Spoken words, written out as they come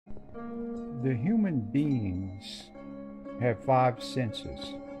The human beings have five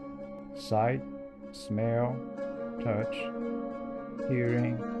senses: sight, smell, touch,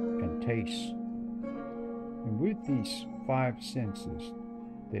 hearing, and taste. And with these five senses,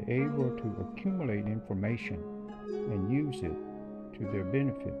 they're able to accumulate information and use it to their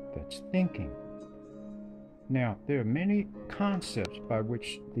benefit. That's thinking. Now, there are many concepts by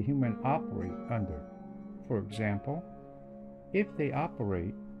which the human operate under. For example, if they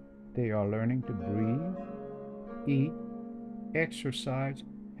operate, they are learning to breathe, eat, exercise,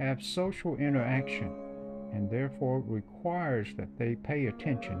 have social interaction, and therefore requires that they pay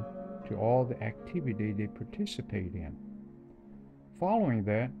attention to all the activity they participate in. Following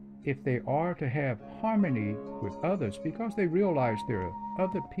that, if they are to have harmony with others, because they realize there are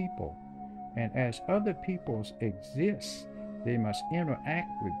other people, and as other peoples exist, they must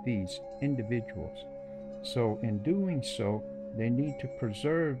interact with these individuals. So in doing so, they need to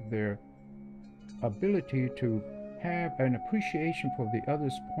preserve their ability to have an appreciation for the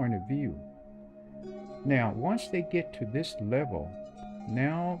other's point of view. Now, once they get to this level,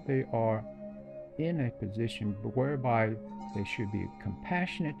 now they are in a position whereby they should be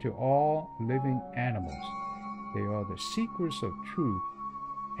compassionate to all living animals. They are the seekers of truth,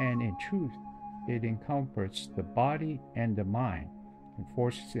 and in truth, it encompasses the body and the mind and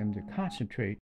forces them to concentrate